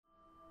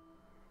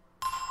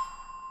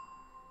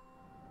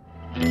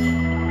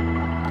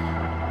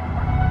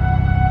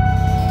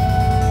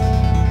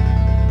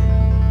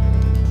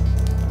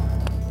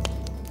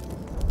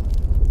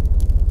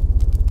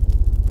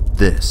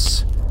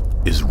This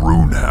is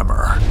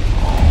Runehammer.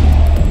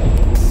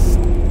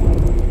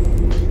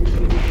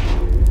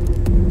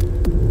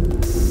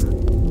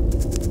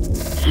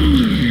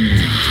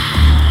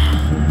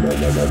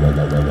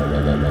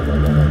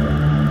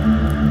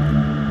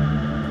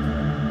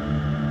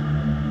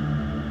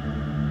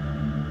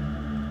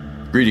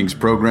 Greetings,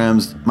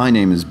 programs. My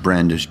name is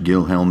Brandish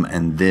Gilhelm,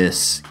 and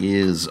this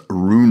is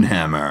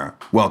Runehammer.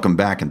 Welcome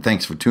back, and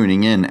thanks for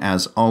tuning in.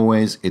 As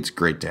always, it's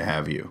great to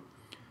have you.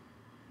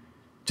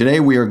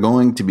 Today we are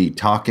going to be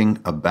talking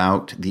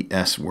about the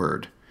S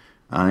word.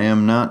 I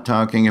am not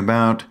talking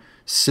about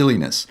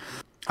silliness.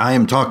 I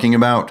am talking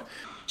about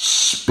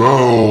spells.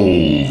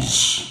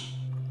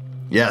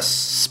 Yes,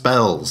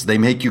 spells. They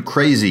make you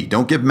crazy.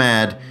 Don't get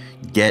mad.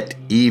 Get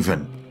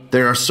even.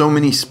 There are so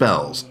many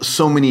spells,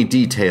 so many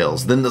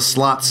details, then the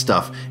slot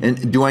stuff,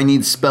 and do I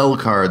need spell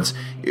cards?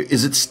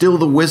 Is it still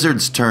the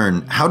wizard's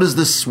turn? How does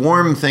this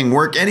swarm thing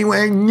work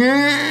anyway?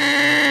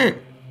 Yeah!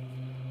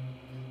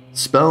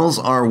 Spells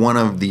are one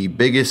of the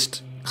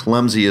biggest,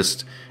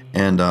 clumsiest,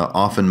 and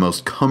often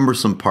most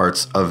cumbersome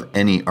parts of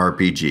any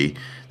RPG.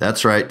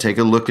 That's right, take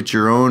a look at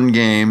your own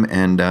game,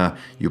 and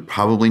you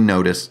probably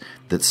notice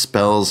that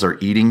spells are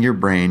eating your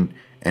brain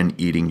and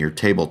eating your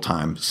table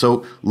time.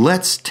 So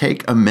let's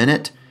take a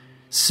minute,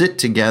 sit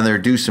together,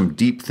 do some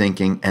deep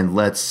thinking, and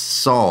let's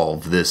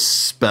solve this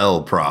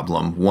spell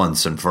problem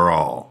once and for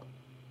all.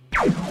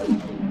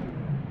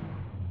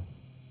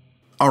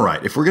 All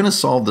right, if we're going to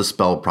solve the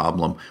spell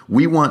problem,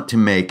 we want to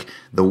make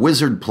the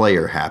wizard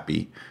player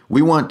happy,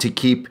 we want to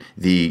keep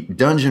the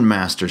dungeon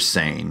master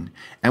sane,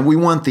 and we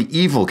want the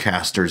evil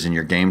casters in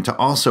your game to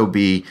also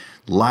be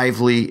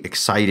lively,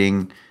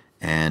 exciting,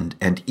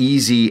 and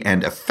easy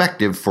and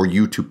effective for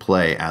you to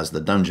play as the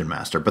dungeon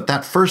master. But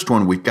that first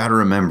one, we've got to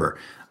remember,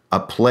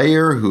 a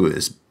player who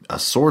is a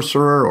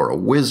sorcerer or a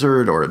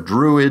wizard or a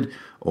druid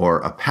or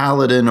a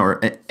paladin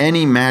or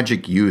any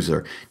magic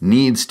user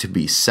needs to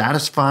be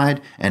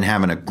satisfied and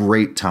having a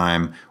great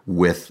time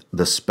with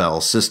the spell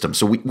system.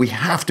 So we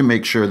have to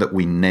make sure that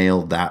we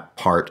nail that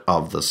part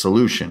of the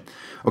solution.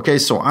 Okay,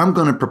 so I'm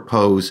going to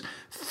propose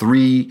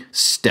 3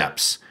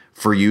 steps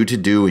for you to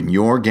do in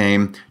your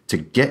game to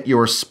get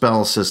your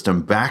spell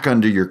system back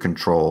under your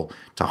control,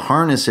 to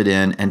harness it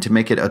in, and to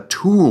make it a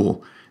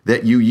tool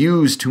that you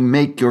use to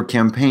make your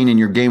campaign and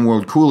your game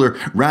world cooler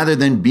rather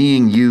than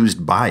being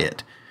used by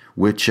it,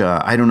 which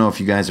I don't know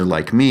if you guys are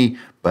like me,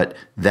 but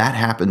that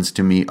happens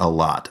to me a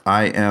lot.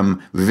 I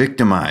am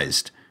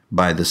victimized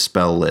by the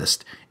spell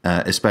list,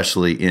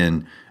 especially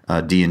in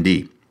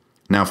D&D.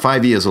 Now,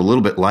 5e is a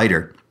little bit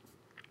lighter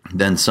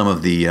than some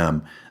of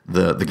the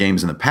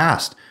games in the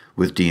past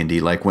with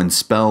D&D, like when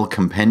Spell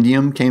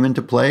Compendium came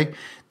into play.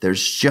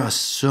 There's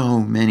just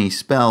so many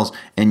spells,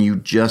 and you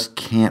just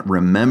can't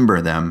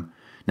remember them.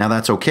 Now,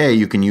 that's okay.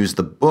 You can use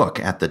the book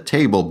at the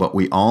table, but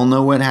we all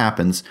know what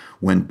happens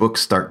when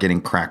books start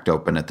getting cracked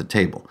open at the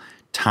table.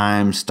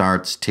 Time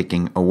starts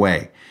ticking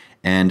away,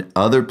 and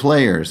other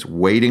players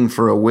waiting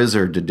for a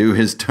wizard to do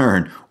his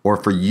turn, or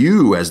for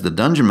you as the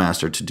dungeon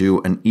master to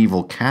do an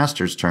evil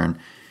caster's turn,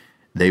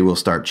 they will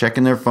start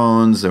checking their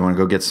phones. They want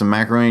to go get some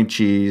macaroni and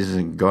cheese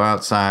and go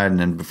outside, and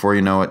then before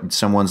you know it,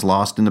 someone's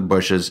lost in the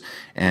bushes,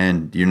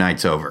 and your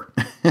night's over.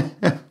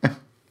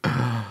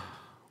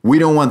 We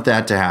don't want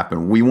that to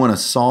happen. We want to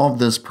solve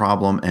this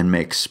problem and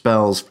make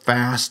spells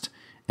fast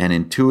and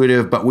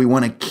intuitive, but we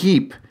want to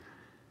keep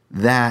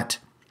that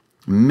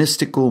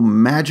mystical,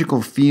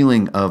 magical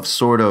feeling of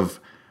sort of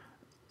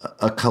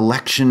a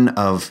collection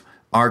of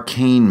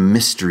arcane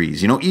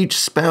mysteries. You know, each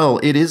spell,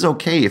 it is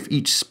okay if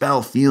each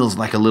spell feels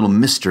like a little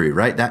mystery,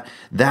 right?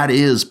 That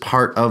is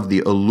part of the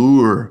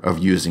allure of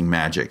using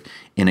magic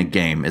in a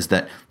game, is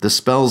that the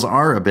spells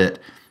are a bit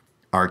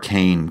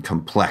arcane,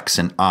 complex,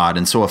 and odd.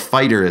 And so a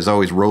fighter is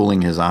always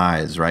rolling his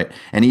eyes, right?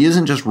 And he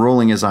isn't just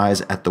rolling his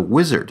eyes at the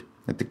wizard,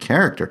 at the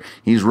character.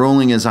 He's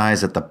rolling his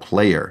eyes at the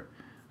player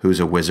who's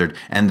a wizard.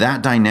 And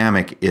that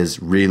dynamic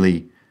is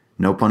really,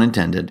 no pun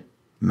intended,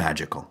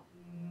 magical.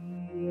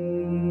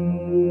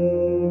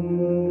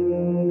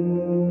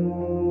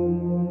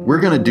 We're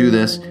going to do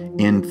this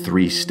in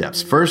 3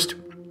 steps. First,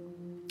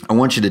 I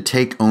want you to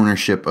take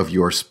ownership of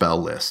your spell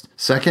list.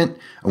 Second,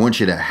 I want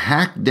you to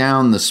hack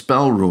down the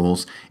spell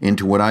rules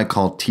into what I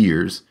call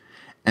tiers.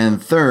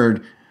 And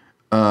third,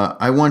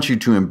 I want you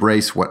to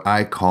embrace what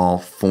I call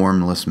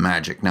formless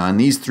magic. Now, in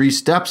these 3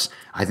 steps,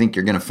 I think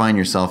you're going to find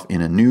yourself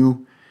in a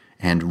new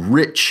and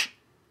rich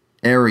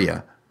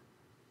area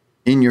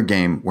in your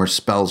game where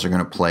spells are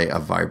going to play a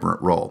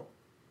vibrant role.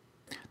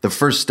 The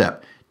first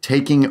step,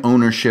 taking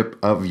ownership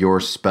of your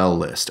spell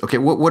list. Okay,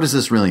 what does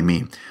this really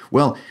mean?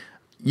 Well,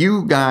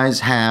 you guys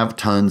have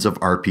tons of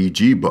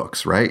RPG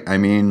books, right? I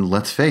mean,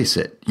 let's face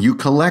it, you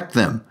collect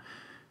them.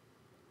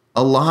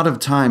 A lot of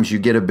times you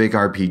get a big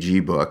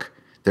RPG book.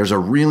 There's a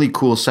really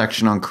cool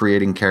section on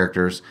creating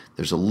characters.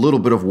 There's a little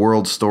bit of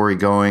world story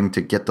going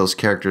to get those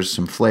characters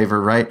some flavor,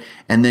 right?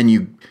 And then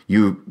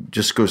you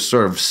just go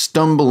sort of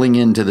stumbling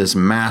into this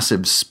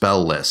massive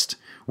spell list,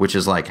 which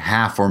is like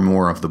half or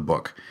more of the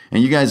book.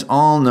 And you guys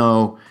all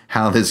know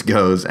how this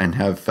goes and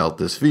have felt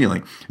this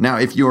feeling. Now,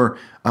 if you're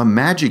a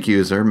Magic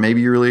user,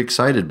 maybe you're really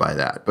excited by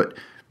that. But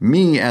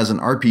me, as an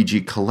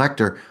RPG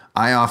collector,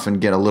 I often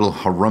get a little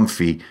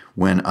harumphy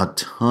when a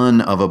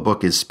ton of a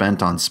book is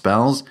spent on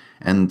spells.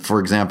 And for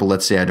example,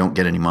 let's say I don't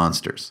get any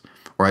monsters,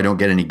 or I don't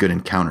get any good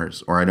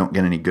encounters, or I don't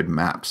get any good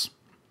maps.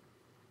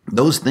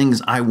 Those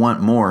things I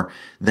want more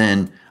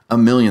than a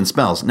million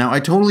spells. Now, I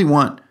totally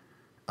want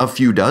a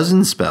few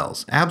dozen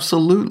spells.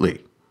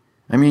 Absolutely.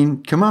 I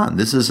mean, come on,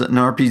 this is an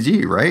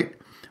RPG, right?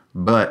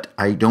 But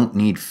I don't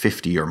need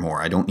 50 or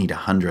more. I don't need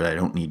 100. I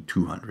don't need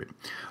 200.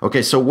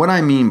 Okay, so what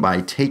I mean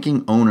by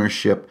taking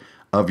ownership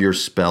of your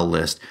spell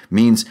list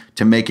means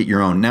to make it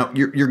your own. Now,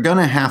 you're going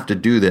to have to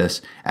do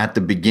this at the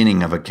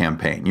beginning of a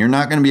campaign. You're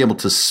not going to be able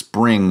to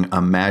spring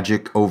a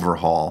magic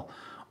overhaul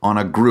on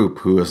a group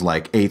who is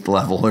like 8th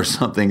level or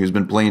something, who's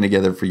been playing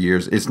together for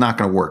years. It's not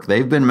going to work.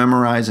 They've been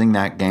memorizing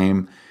that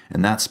game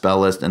and that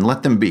spell list, and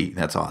let them be.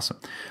 That's awesome.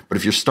 But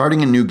if you're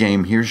starting a new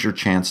game, here's your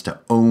chance to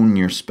own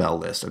your spell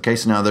list. Okay,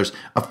 so now there's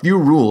a few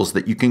rules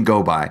that you can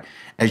go by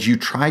as you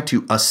try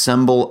to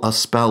assemble a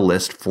spell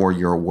list for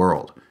your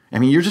world. I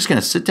mean, you're just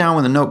going to sit down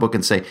with a notebook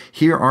and say,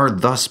 here are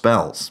the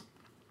spells.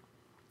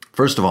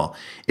 First of all,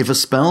 if a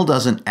spell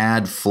doesn't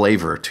add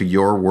flavor to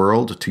your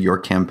world, to your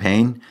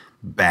campaign,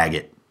 bag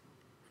it.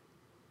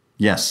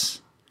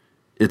 Yes,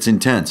 it's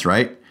intense,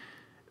 right?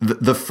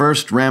 The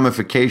first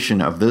ramification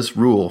of this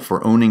rule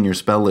for owning your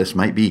spell list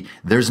might be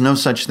there's no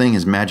such thing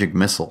as magic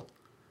missile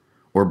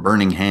or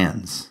burning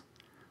hands.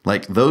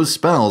 Like, those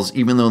spells,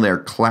 even though they're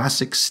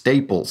classic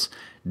staples,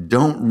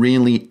 don't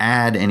really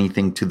add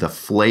anything to the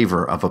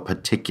flavor of a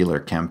particular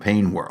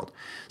campaign world.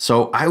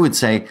 So I would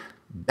say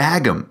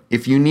bag them.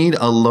 If you need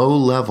a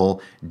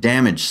low-level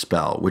damage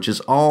spell, which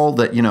is all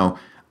that,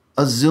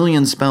 a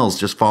zillion spells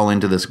just fall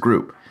into this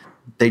group.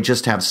 They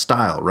just have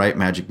style, right?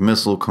 Magic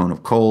Missile, Cone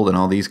of Cold, and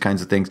all these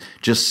kinds of things.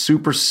 Just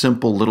super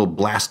simple little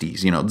blasties,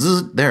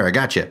 zzz, there, I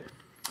got you.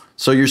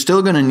 So you're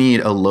still going to need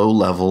a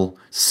low-level,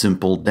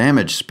 simple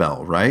damage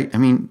spell, right? I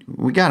mean,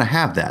 we got to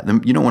have that.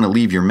 You don't want to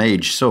leave your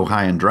mage so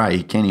high and dry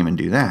he can't even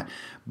do that.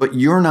 But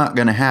you're not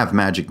going to have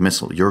Magic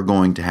Missile. You're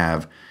going to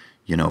have,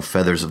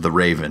 Feathers of the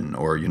Raven,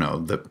 or,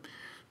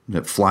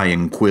 the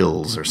flying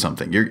quills or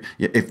something.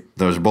 If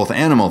those are both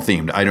animal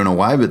themed, I don't know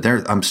why, but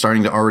I'm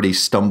starting to already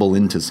stumble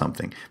into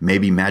something.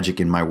 Maybe magic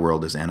in my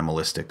world is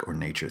animalistic or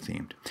nature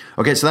themed.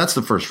 Okay, so that's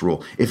the first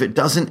rule. If it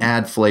doesn't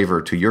add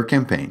flavor to your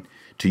campaign,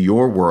 to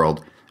your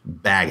world,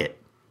 bag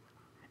it.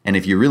 And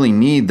if you really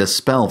need the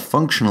spell,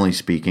 functionally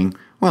speaking,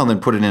 well, then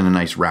put it in a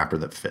nice wrapper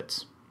that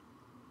fits.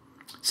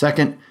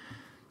 Second,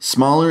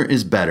 smaller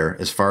is better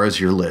as far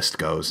as your list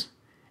goes,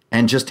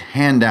 and just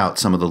hand out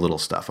some of the little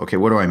stuff. Okay,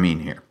 what do I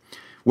mean here?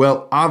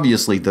 Well,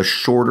 obviously, the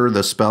shorter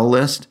the spell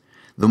list,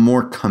 the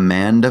more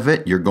command of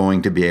it you're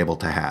going to be able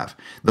to have.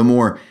 The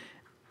more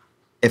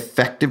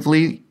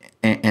effectively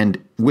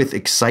and with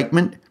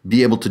excitement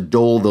be able to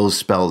dole those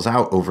spells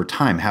out over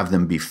time. Have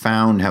them be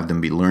found, have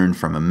them be learned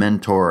from a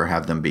mentor,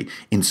 have them be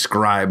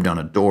inscribed on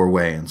a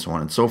doorway, and so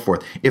on and so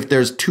forth. If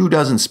there's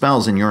 24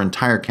 spells in your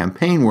entire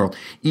campaign world,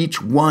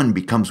 each one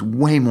becomes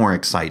way more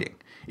exciting.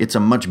 It's a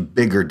much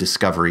bigger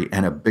discovery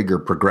and a bigger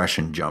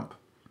progression jump.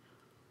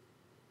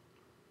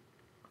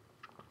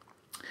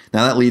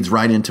 Now that leads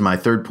right into my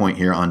third point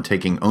here on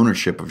taking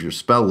ownership of your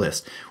spell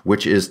list,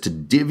 which is to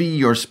divvy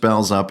your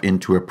spells up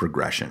into a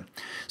progression.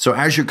 So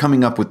as you're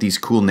coming up with these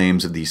cool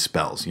names of these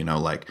spells,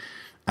 like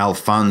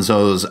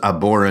Alfonso's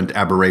Abhorrent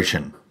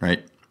Aberration,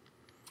 right?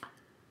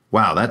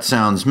 Wow, that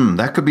sounds,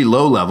 that could be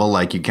low level,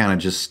 like you kind of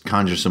just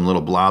conjure some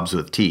little blobs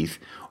with teeth.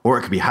 Or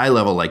it could be high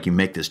level, like you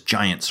make this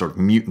giant sort of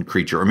mutant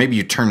creature. Or maybe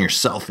you turn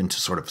yourself into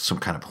sort of some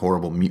kind of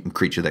horrible mutant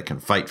creature that can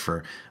fight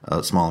for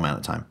a small amount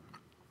of time.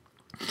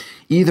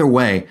 Either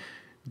way,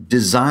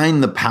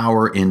 design the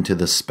power into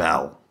the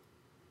spell.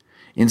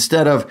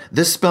 Instead of,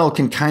 this spell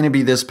can kind of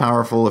be this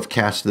powerful if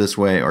cast this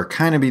way, or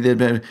kind of be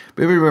that,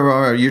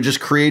 you're just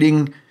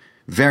creating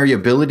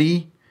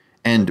variability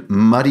and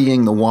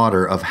muddying the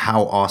water of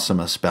how awesome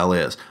a spell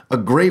is. A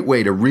great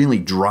way to really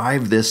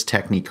drive this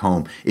technique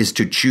home is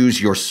to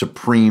choose your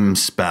supreme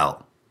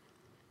spell.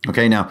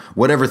 Okay, now,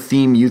 whatever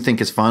theme you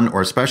think is fun,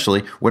 or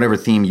especially whatever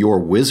theme your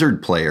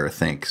wizard player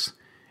thinks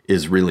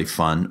is really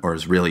fun or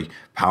is really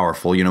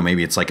powerful.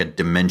 Maybe it's like a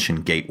dimension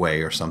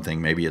gateway or something.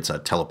 Maybe it's a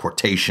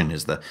teleportation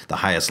is the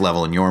highest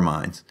level in your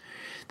minds.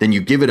 Then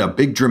you give it a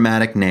big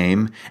dramatic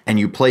name and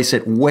you place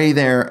it way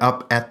there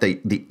up at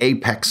the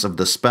apex of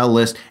the spell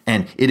list,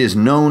 and it is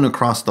known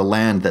across the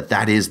land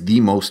that is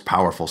the most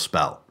powerful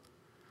spell.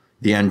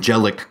 The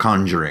angelic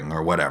conjuring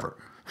or whatever.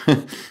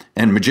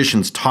 And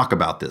magicians talk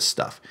about this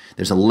stuff.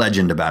 There's a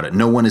legend about it.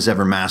 No one has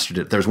ever mastered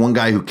it. There's one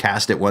guy who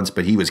cast it once,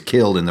 but he was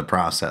killed in the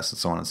process, and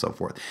so on and so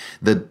forth.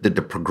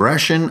 The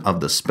progression of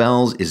the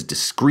spells is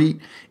discreet.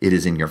 It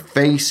is in your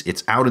face.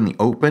 It's out in the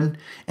open,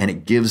 and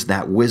it gives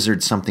that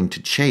wizard something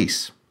to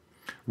chase.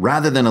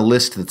 Rather than a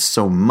list that's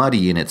so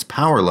muddy in its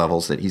power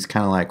levels that he's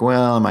kind of like,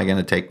 well, am I going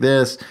to take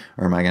this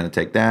or am I going to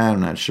take that? I'm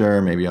not sure.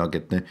 Maybe I'll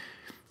get the...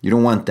 You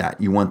don't want that.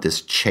 You want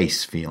this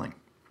chase feeling.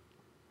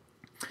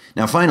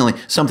 Now, finally,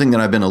 something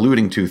that I've been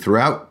alluding to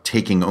throughout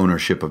taking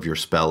ownership of your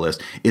spell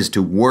list is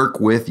to work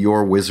with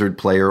your wizard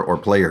player or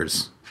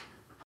players.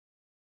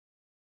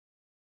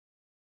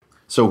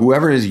 So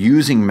whoever is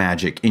using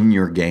magic in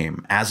your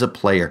game as a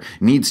player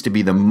needs to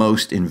be the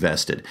most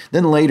invested.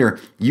 Then later,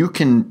 you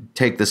can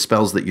take the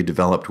spells that you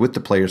developed with the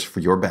players for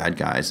your bad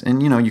guys,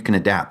 and you can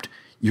adapt.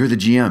 You're the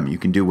GM, you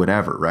can do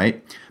whatever,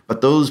 right?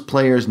 But those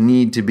players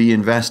need to be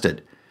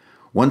invested.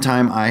 One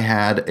time I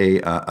had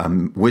a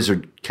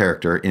wizard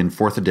character in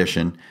 4th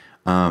edition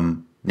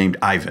named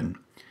Ivan.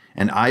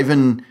 And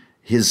Ivan,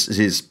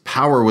 his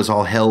power was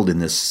all held in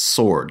this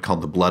sword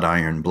called the Blood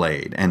Iron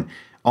Blade. And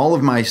all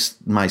of my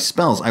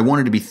spells, I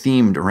wanted to be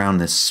themed around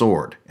this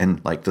sword. And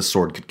like the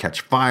sword could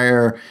catch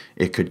fire,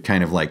 it could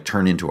kind of like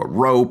turn into a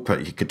rope,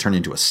 it could turn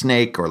into a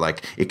snake, or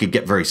like it could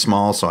get very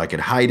small so I could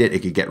hide it.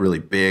 It could get really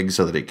big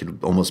so that it could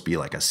almost be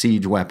like a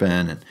siege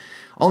weapon, and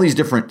all these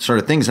different sort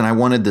of things. And I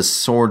wanted this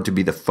sword to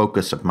be the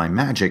focus of my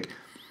magic.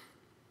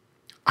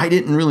 We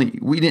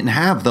didn't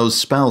have those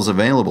spells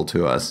available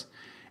to us.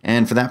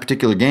 And for that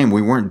particular game,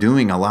 we weren't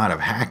doing a lot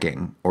of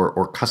hacking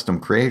or custom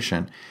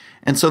creation.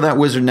 And so that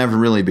wizard never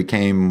really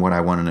became what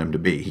I wanted him to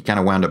be. He kind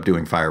of wound up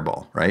doing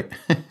Fireball, right?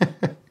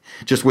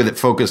 Just with it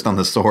focused on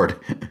the sword.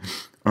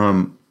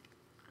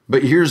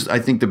 But here's, I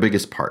think, the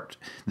biggest part.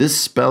 This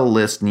spell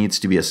list needs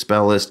to be a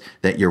spell list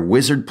that your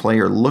wizard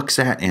player looks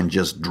at and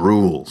just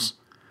drools.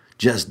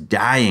 Just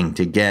dying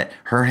to get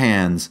her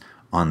hands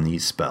on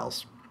these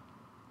spells.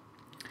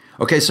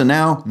 Okay, so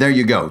now there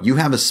you go. You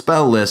have a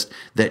spell list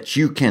that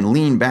you can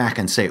lean back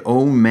and say,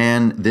 oh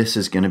man, this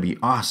is going to be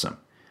awesome.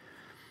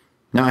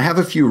 Now, I have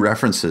a few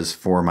references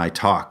for my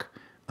talk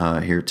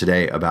here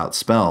today about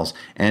spells.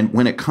 And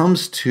when it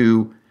comes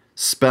to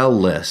spell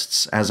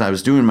lists, as I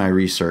was doing my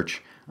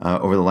research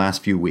over the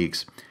last few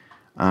weeks,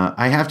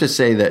 I have to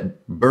say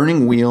that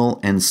Burning Wheel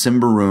and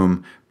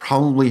Symbaroum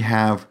probably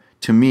have,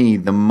 to me,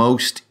 the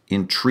most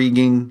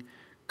intriguing,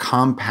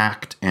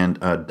 compact, and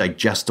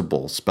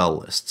digestible spell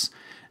lists.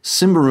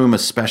 Symbaroum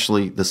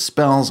especially, the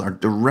spells are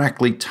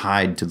directly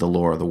tied to the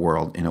lore of the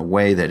world in a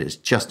way that is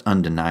just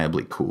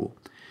undeniably cool.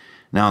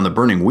 Now, on the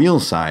Burning Wheel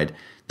side,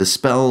 the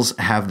spells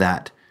have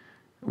that,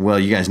 well,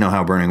 you guys know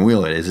how Burning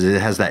Wheel it is. It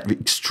has that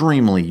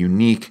extremely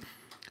unique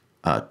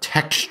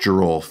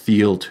textural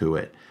feel to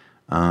it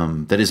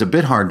that is a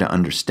bit hard to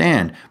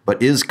understand,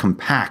 but is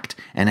compact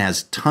and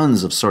has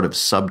tons of sort of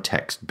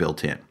subtext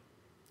built in.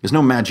 There's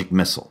no magic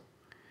missile.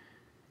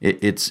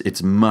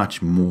 It's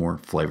much more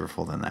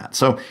flavorful than that.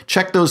 So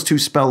check those two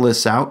spell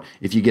lists out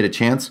if you get a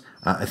chance.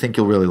 I think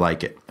you'll really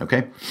like it,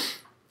 okay?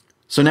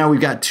 So now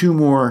we've got 2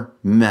 more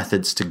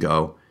methods to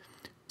go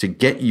to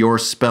get your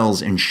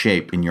spells in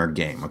shape in your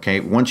game,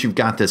 okay? Once you've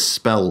got this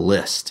spell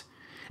list,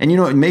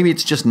 and maybe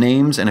it's just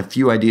names and a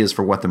few ideas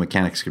for what the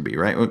mechanics could be,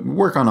 right? We'll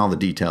work on all the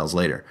details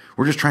later.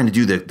 We're just trying to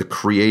do the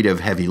creative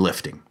heavy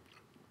lifting.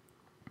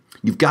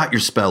 You've got your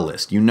spell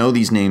list. You know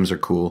these names are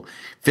cool,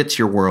 fits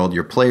your world,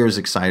 your player's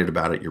excited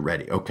about it, you're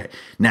ready. Okay,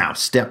 now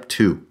step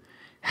 2,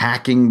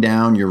 hacking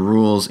down your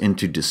rules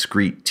into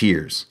discrete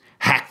tiers.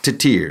 Hack to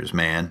tiers,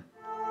 man.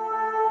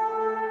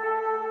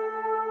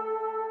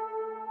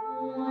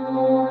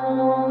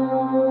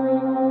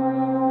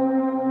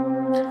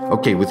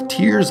 Okay, with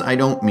tiers, I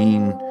don't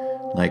mean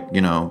like,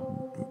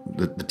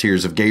 the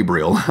tears of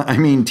Gabriel. I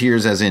mean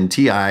tiers as in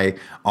T-I-T-S-T-R-I-T-S-E-R.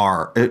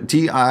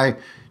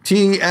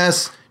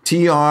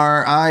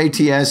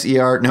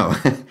 No,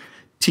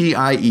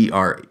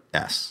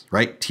 T-I-E-R-S,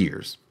 right?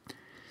 Tiers.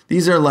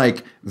 These are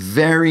like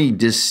very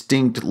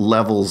distinct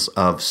levels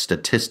of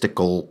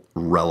statistical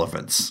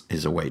relevance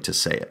is a way to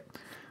say it.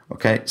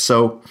 Okay,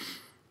 so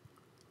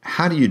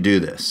how do you do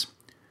this?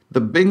 The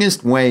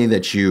biggest way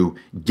that you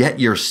get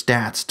your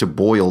stats to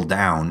boil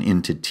down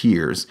into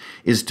tiers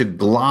is to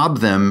glob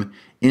them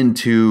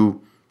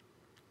into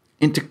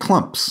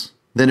clumps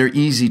that are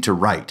easy to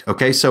write.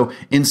 Okay, so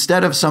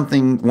instead of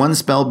one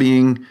spell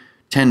being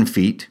 10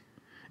 feet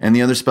and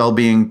the other spell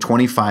being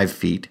 25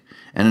 feet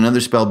and another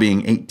spell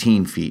being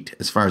 18 feet,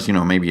 as far as,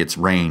 maybe it's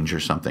range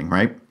or something,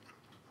 right?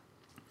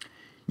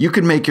 You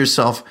could make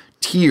yourself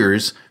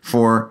tiers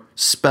for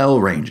spell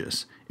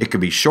ranges. It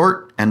could be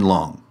short and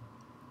long.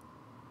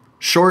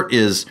 Short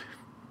is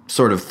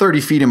sort of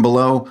 30 feet and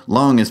below,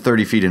 long is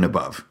 30 feet and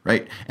above,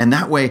 right? And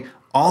that way,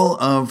 all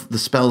of the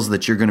spells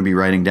that you're going to be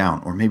writing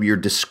down, or maybe you're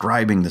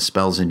describing the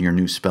spells in your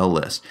new spell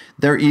list,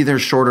 they're either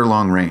short or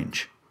long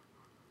range.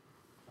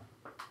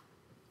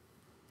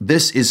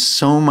 This is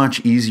so much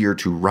easier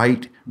to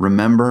write,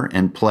 remember,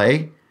 and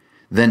play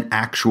than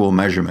actual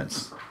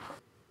measurements.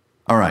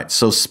 All right,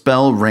 so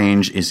spell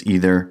range is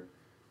either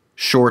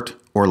short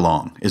or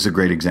long, is a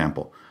great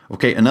example.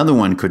 Okay, another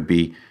one could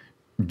be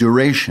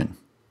duration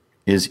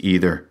is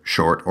either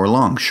short or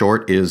long.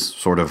 Short is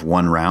sort of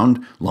 1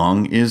 round,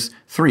 long is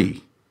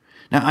 3.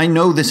 Now, I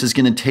know this is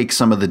going to take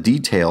some of the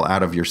detail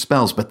out of your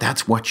spells, but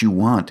that's what you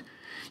want.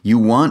 You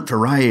want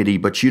variety,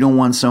 but you don't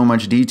want so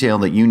much detail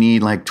that you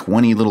need like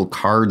 20 little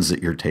cards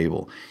at your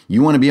table.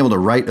 You want to be able to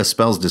write a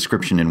spell's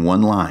description in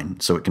 1 line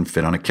so it can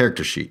fit on a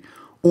character sheet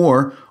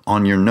or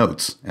on your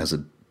notes as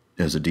a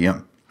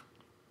DM.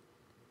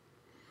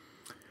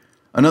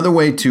 Another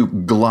way to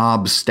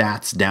glob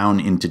stats down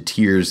into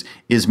tiers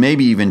is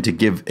maybe even to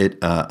give it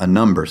a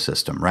number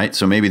system, right?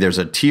 So maybe there's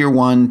a tier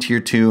 1,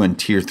 tier 2, and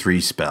tier 3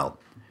 spell.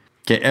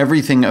 Okay,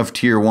 everything of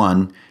tier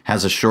 1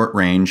 has a short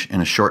range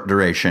and a short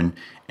duration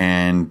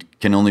and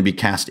can only be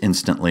cast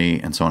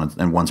instantly and so on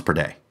and once per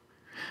day.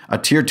 A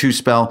tier 2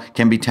 spell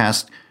can be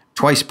cast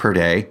twice per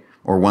day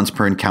or once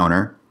per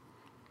encounter,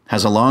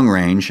 has a long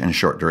range and a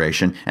short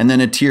duration, and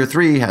then a tier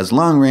 3 has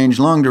long range,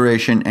 long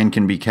duration, and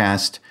can be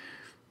cast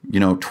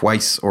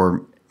twice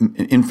or an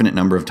infinite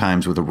number of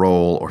times with a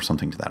roll or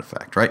something to that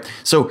effect, right?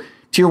 So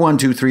tier 1,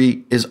 2,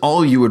 3 is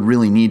all you would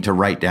really need to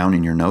write down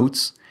in your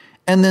notes.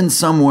 And then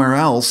somewhere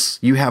else,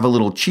 you have a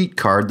little cheat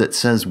card that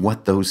says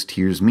what those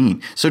tiers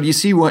mean. So do you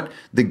see what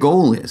the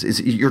goal is? Is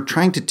you're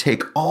trying to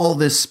take all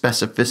this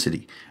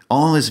specificity,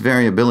 all this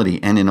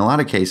variability, and in a lot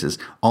of cases,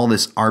 all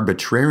this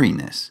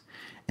arbitrariness,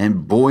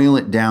 and boil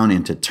it down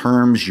into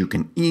terms you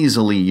can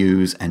easily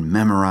use and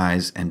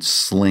memorize and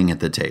sling at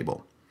the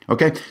table.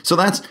 Okay, so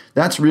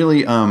that's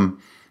really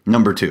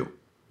number 2.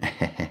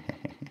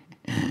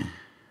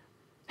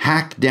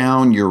 Hack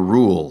down your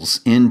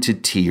rules into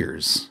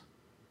tiers.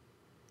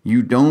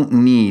 You don't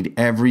need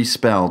every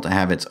spell to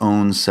have its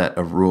own set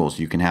of rules.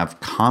 You can have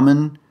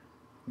common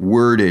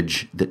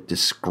wordage that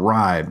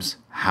describes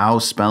how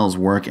spells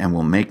work and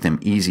will make them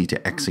easy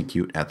to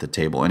execute at the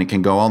table. And it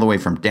can go all the way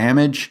from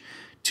damage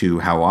to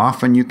how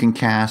often you can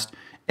cast,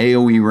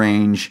 AoE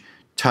range,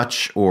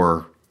 touch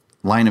or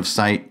line of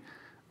sight,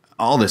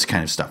 all this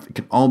kind of stuff. It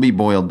can all be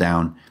boiled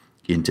down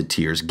into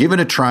tiers. Give it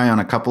a try on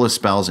a couple of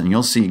spells and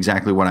you'll see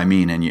exactly what I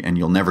mean, and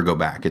you'll never go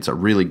back. It's a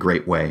really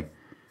great way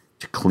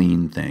to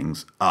clean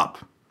things up.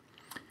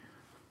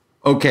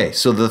 Okay,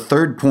 so the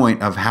third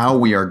point of how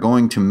we are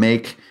going to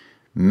make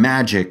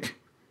Magic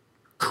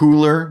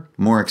cooler,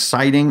 more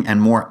exciting, and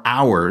more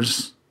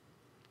hours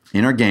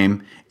in our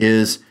game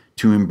is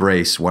to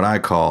embrace what I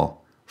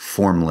call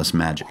formless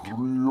magic.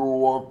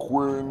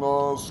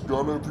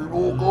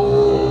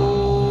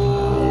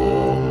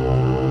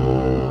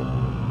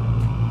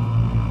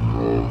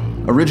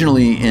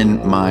 Originally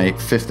in my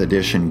 5th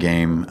edition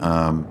game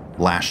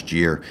last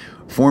year,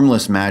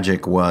 formless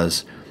magic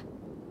was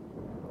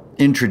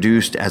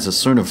introduced as a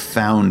sort of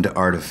found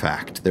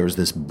artifact. There was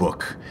this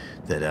book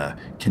that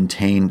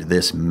contained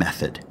this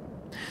method.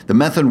 The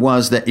method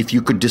was that if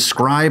you could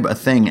describe a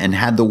thing and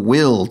had the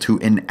will to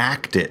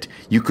enact it,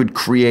 you could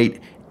create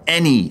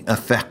any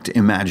effect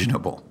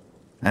imaginable.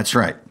 That's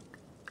right.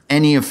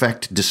 Any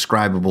effect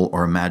describable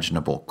or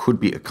imaginable could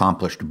be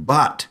accomplished,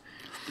 but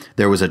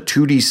there was a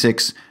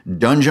 2d6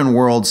 Dungeon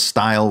World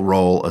style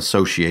roll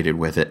associated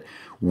with it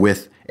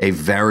with a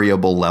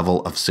variable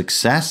level of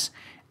success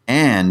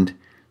and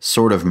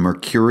sort of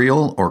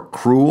mercurial or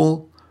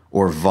cruel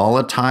or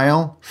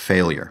volatile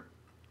failure.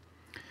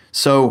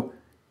 So,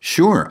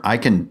 sure, I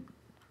can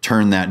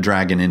turn that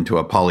dragon into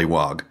a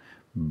pollywog,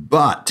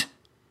 but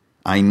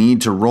I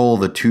need to roll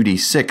the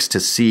 2d6 to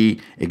see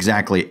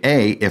exactly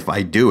A, if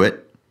I do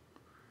it,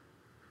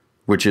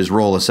 which is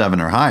roll a 7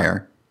 or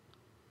higher,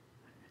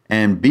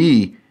 and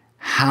B,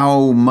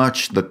 how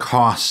much the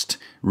cost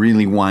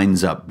really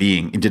winds up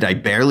being. Did I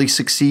barely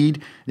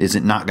succeed? Is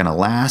it not going to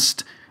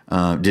last?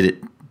 Did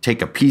it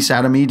take a piece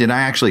out of me? Did I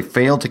actually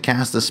fail to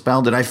cast the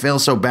spell? Did I fail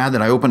so bad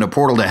that I opened a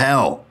portal to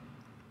hell?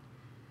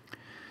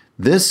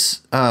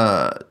 This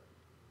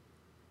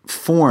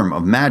form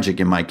of magic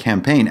in my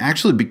campaign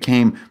actually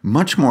became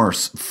much more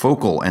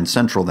focal and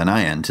central than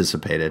I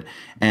anticipated.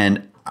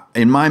 And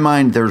in my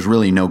mind, there's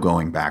really no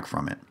going back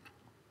from it.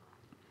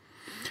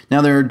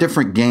 Now, there are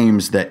different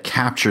games that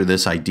capture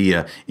this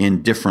idea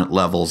in different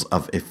levels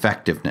of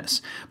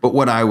effectiveness. But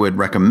what I would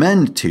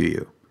recommend to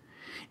you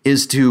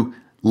is to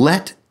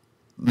let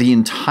the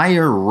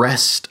entire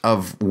rest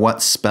of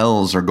what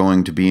spells are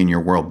going to be in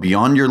your world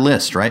beyond your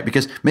list, right?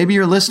 Because maybe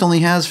your list only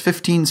has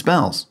 15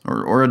 spells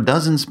or a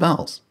dozen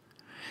spells.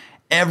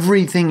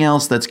 Everything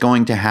else that's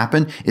going to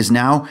happen is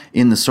now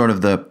in the sort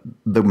of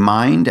the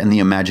mind and the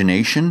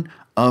imagination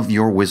of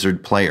your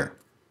wizard player.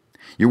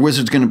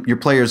 Your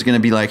player is going to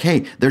be like,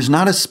 hey, there's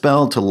not a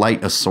spell to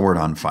light a sword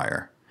on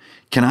fire.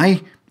 Can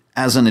I,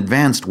 as an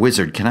advanced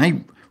wizard, can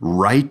I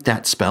write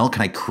that spell?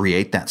 Can I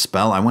create that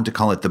spell? I want to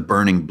call it the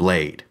Burning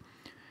Blade.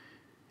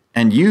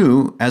 And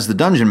you, as the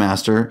dungeon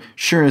master,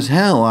 sure as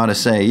hell ought to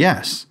say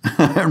yes.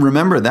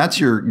 Remember, that's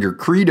your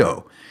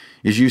credo,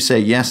 is you say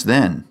yes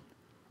then,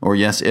 or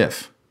yes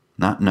if,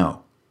 not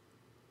no.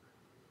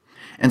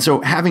 And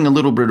so having a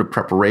little bit of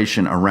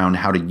preparation around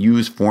how to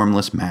use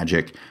formless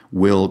magic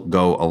will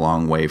go a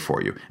long way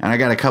for you. And I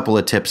got a couple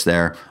of tips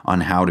there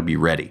on how to be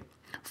ready.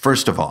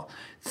 First of all,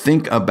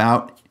 think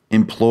about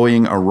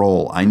employing a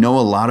roll. I know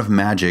a lot of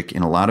magic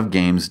in a lot of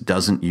games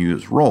doesn't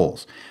use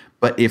rolls,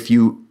 but if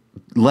you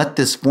let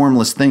this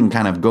formless thing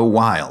kind of go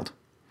wild,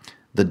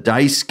 the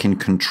dice can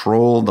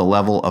control the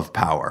level of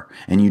power,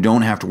 and you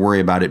don't have to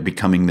worry about it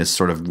becoming this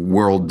sort of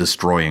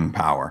world-destroying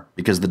power,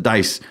 because the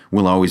dice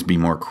will always be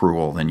more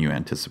cruel than you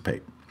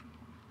anticipate.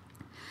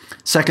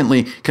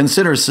 Secondly,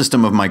 consider a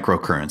system of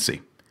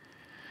microcurrency.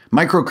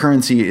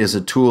 Microcurrency is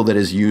a tool that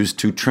is used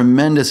to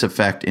tremendous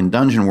effect in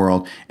Dungeon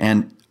World,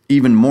 and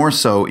even more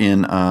so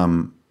in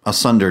a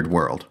Sundered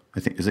World. I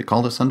think, is it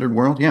called a Sundered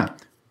World? Yeah.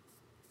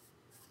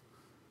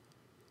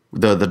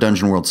 The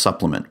Dungeon World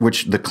supplement,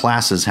 which the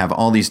classes have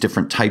all these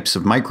different types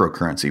of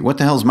microcurrency. What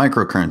the hell is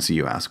microcurrency,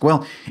 you ask?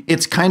 Well,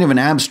 it's kind of an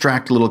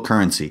abstract little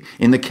currency.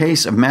 In the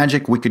case of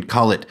magic, we could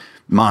call it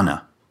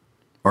mana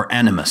or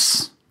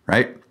animus,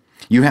 right?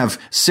 You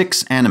have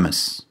 6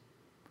 animus.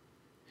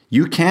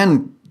 You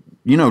can,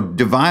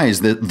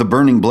 devise the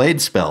Burning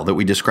Blade spell that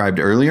we described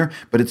earlier,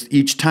 but it's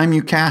each time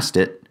you cast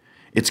it,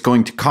 it's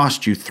going to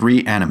cost you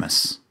 3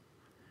 animus.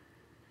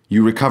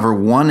 You recover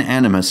 1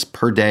 animus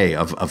per day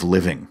of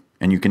living,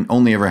 and you can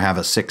only ever have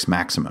a 6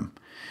 maximum.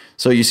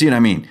 So you see what I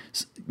mean?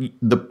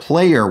 The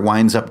player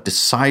winds up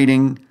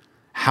deciding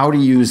how to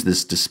use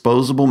this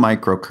disposable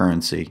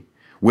microcurrency,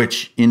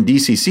 which in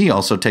DCC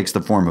also takes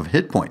the form of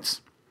hit points.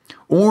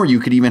 Or you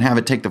could even have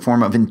it take the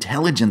form of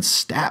intelligence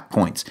stat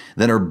points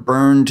that are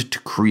burned to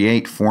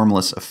create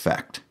formless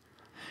effect.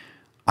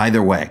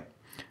 Either way,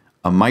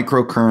 a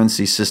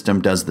microcurrency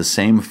system does the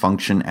same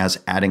function as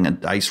adding a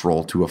dice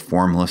roll to a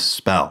formless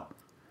spell.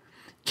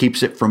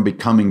 Keeps it from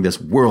becoming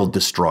this world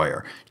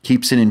destroyer.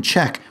 Keeps it in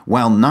check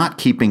while not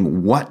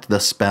keeping what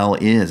the spell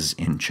is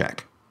in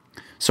check.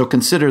 So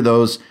consider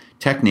those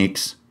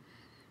techniques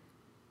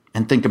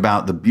and think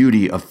about the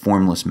beauty of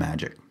formless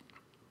magic.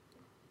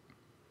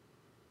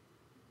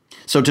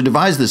 So to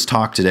devise this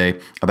talk today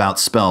about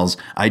spells,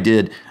 I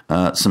did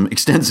some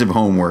extensive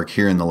homework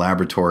here in the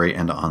laboratory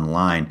and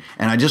online.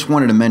 And I just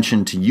wanted to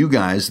mention to you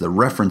guys the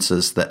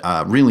references that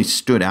really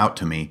stood out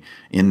to me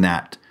in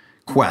that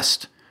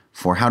quest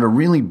for how to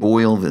really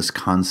boil this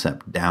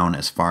concept down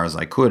as far as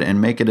I could and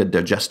make it a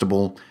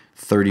digestible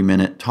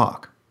 30-minute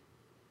talk.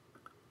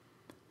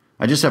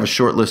 I just have a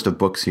short list of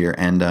books here,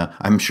 and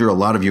I'm sure a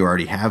lot of you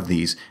already have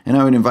these, and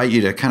I would invite you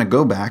to kind of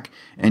go back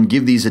and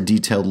give these a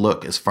detailed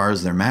look as far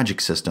as their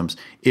magic systems,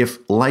 if,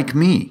 like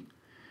me,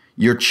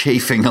 you're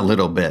chafing a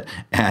little bit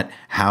at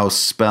how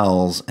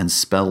spells and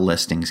spell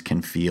listings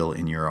can feel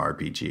in your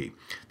RPG.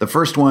 The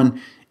first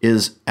one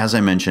is, as I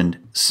mentioned,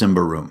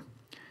 Symbaroum.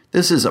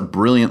 This is a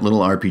brilliant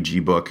little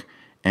RPG book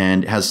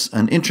and has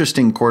an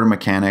interesting quarter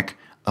mechanic,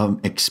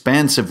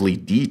 expansively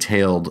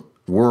detailed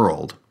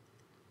world.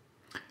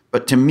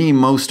 But to me,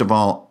 most of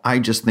all, I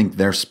just think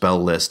their spell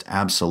list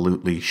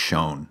absolutely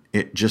shone.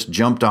 It just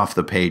jumped off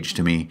the page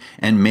to me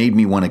and made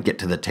me want to get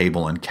to the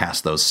table and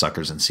cast those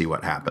suckers and see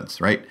what happens,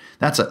 right?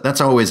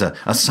 That's always a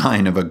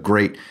sign of a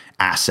great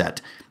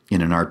asset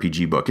in an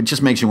RPG book. It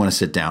just makes you want to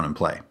sit down and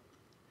play.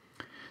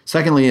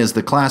 Secondly is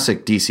the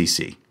classic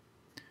DCC.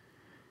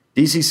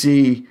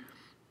 DCC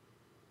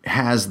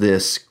has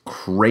this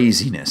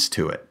craziness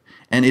to it.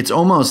 And it's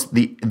almost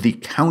the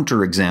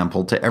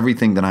counterexample to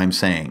everything that I'm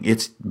saying.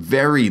 It's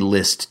very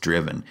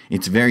list-driven.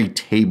 It's very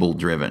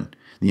table-driven.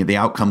 The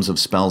outcomes of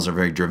spells are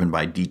very driven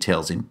by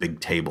details in big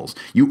tables.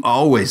 You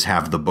always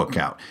have the book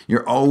out.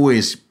 You're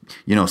always,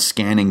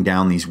 scanning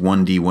down these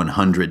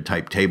 1D100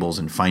 type tables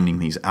and finding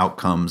these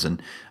outcomes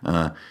and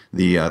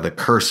the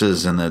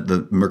curses and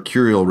the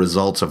mercurial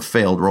results of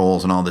failed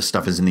rolls and all this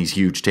stuff is in these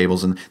huge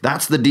tables. And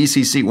that's the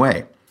DCC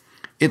way.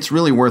 It's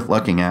really worth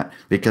looking at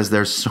because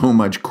there's so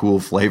much cool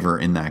flavor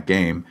in that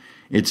game.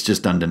 It's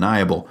just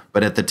undeniable.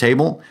 But at the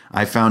table,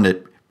 I found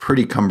it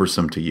pretty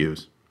cumbersome to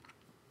use.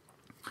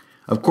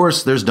 Of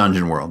course, there's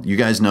Dungeon World. You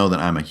guys know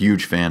that I'm a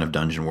huge fan of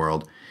Dungeon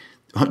World.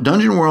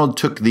 Dungeon World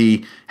took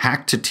the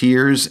hack to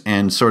tiers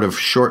and sort of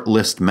short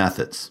list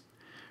methods,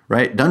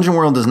 right? Dungeon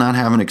World does not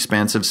have an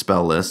expansive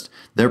spell list.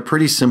 They're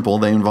pretty simple.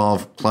 They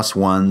involve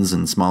 +1s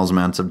and small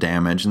amounts of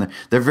damage, and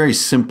they're very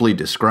simply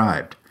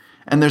described.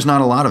 And there's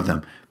not a lot of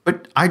them.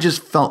 But I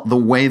just felt the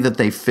way that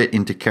they fit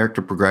into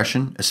character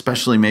progression,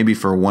 especially maybe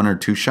for 1 or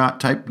 2 shot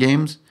type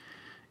games,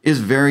 is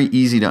very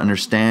easy to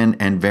understand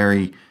and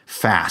very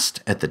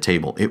fast at the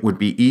table. It would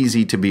be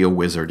easy to be a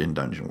wizard in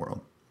Dungeon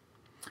World.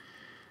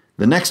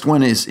 The next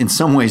one is in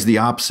some ways the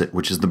opposite,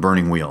 which is the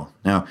Burning Wheel.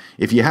 Now,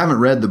 if you haven't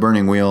read the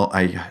Burning Wheel,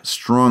 I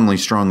strongly,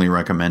 strongly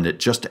recommend it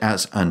just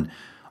as an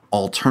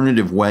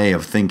alternative way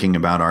of thinking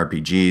about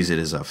RPGs. It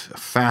is a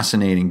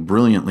fascinating,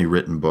 brilliantly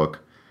written book.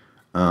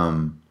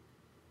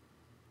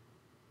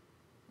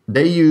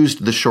 They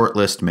used the short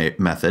list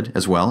method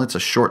as well. It's a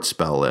short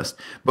spell list.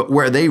 But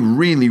where they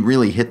really,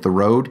 really hit the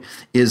road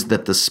is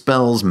that the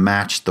spells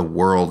match the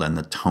world and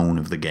the tone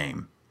of the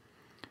game.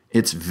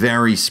 It's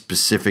very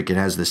specific. It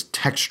has this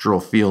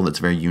textural feel that's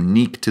very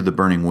unique to the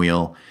Burning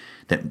Wheel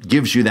that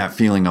gives you that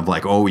feeling of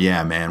like, oh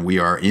yeah, man, we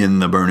are in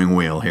the Burning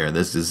Wheel here.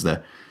 This is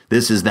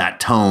that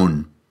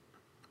tone.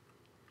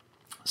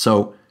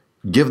 So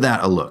give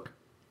that a look.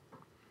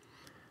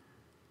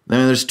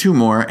 Then there's 2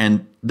 more,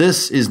 and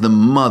this is the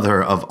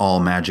mother of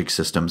all magic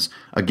systems,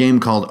 a game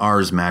called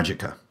Ars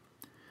Magica.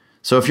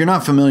 So if you're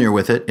not familiar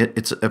with it,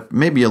 it's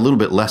maybe a little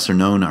bit lesser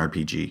known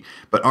RPG,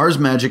 but Ars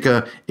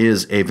Magica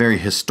is a very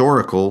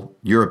historical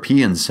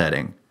European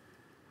setting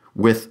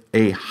with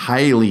a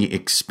highly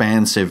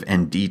expansive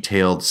and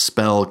detailed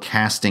spell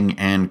casting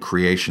and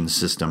creation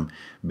system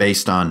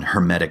based on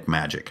hermetic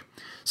magic.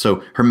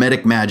 So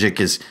Hermetic magic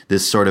is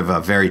this sort of a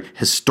very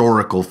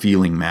historical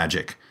feeling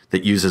magic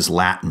that uses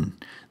Latin,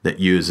 that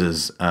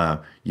uses,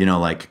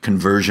 like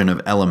conversion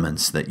of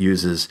elements, that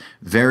uses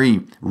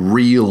very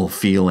real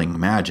feeling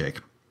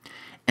magic.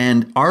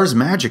 And Ars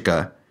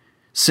Magica,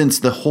 since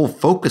the whole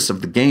focus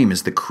of the game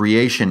is the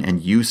creation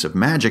and use of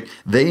magic,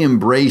 they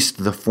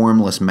embraced the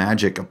formless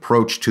magic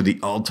approach to the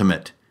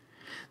ultimate.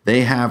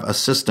 They have a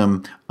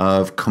system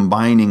of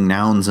combining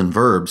nouns and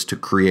verbs to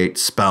create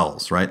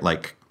spells, right?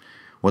 Like,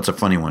 what's a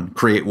funny one?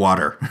 Create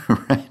water,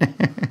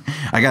 right?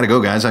 I gotta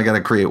go, guys. I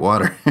gotta create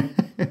water.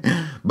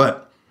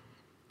 But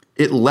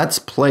it lets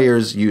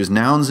players use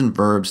nouns and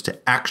verbs to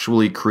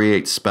actually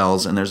create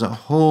spells, and there's a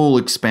whole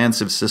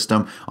expansive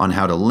system on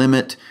how to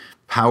limit,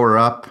 power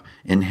up,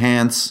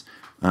 enhance,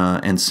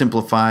 and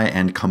simplify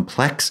and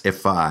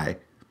complexify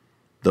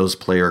those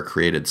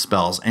player-created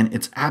spells, and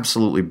it's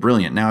absolutely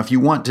brilliant. Now, if you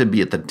want to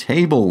be at the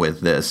table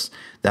with this,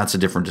 that's a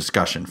different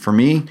discussion. For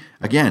me,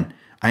 again,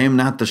 I am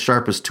not the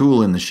sharpest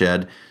tool in the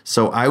shed,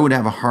 so I would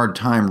have a hard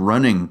time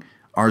running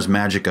Ars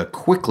Magica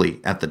quickly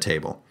at the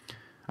table.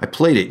 I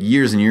played it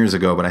years and years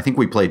ago, but I think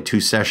we played 2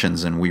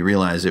 sessions, and we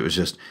realized it was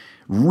just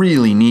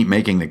really neat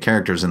making the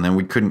characters, and then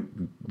we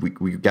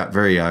got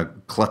very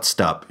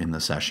klutzed up in the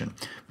session.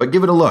 But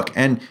give it a look,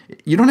 and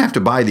you don't have to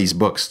buy these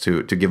books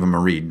to give them a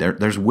read.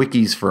 There's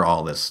wikis for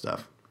all this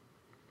stuff.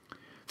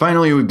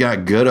 Finally, we've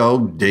got good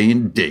old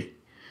D&D.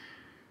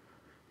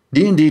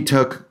 D&D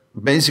took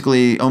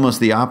basically almost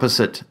the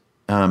opposite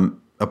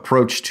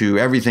approach to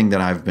everything that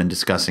I've been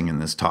discussing in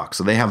this talk.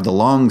 So they have the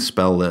long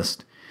spell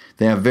list.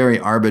 They have very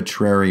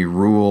arbitrary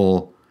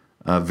rule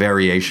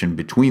variation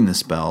between the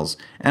spells.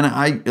 And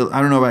I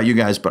don't know about you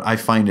guys, but I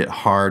find it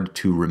hard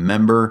to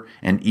remember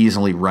and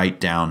easily write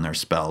down their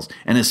spells.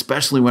 And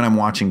especially when I'm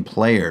watching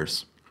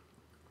players.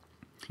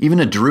 Even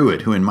a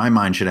druid, who in my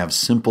mind should have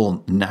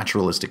simple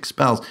naturalistic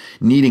spells,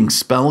 needing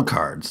spell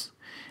cards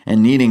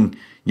and needing,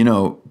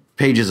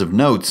 pages of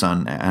notes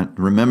on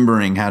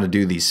remembering how to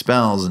do these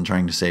spells and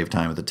trying to save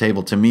time at the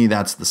table. To me,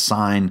 that's the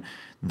sign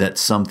that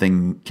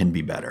something can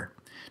be better.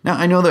 Now,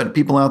 I know that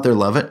people out there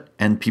love it,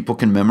 and people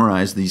can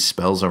memorize these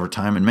spells over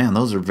time, and man,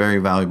 those are very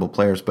valuable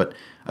players. But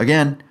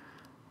again,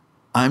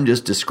 I'm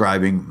just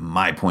describing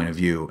my point of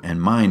view,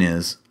 and mine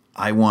is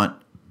I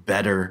want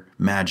better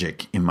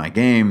magic in my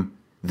game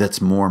that's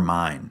more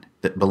mine,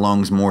 that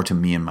belongs more to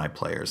me and my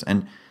players.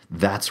 And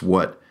that's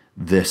what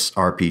this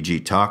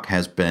RPG talk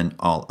has been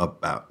all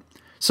about.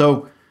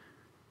 So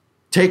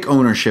take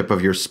ownership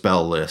of your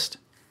spell list,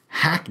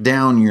 hack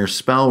down your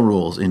spell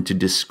rules into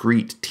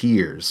discrete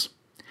tiers,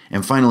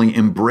 and finally,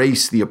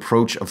 embrace the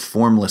approach of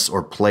formless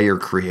or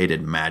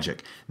player-created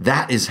magic.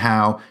 That is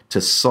how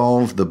to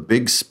solve the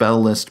big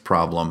spell list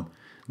problem,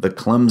 the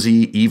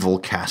clumsy evil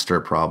caster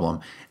problem,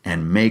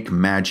 and make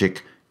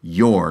magic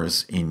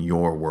yours in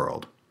your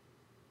world.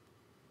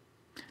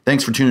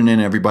 Thanks for tuning in,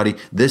 everybody.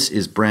 This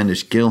is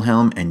Brandish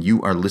Gilhelm, and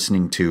you are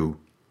listening to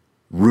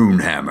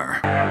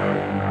Runehammer.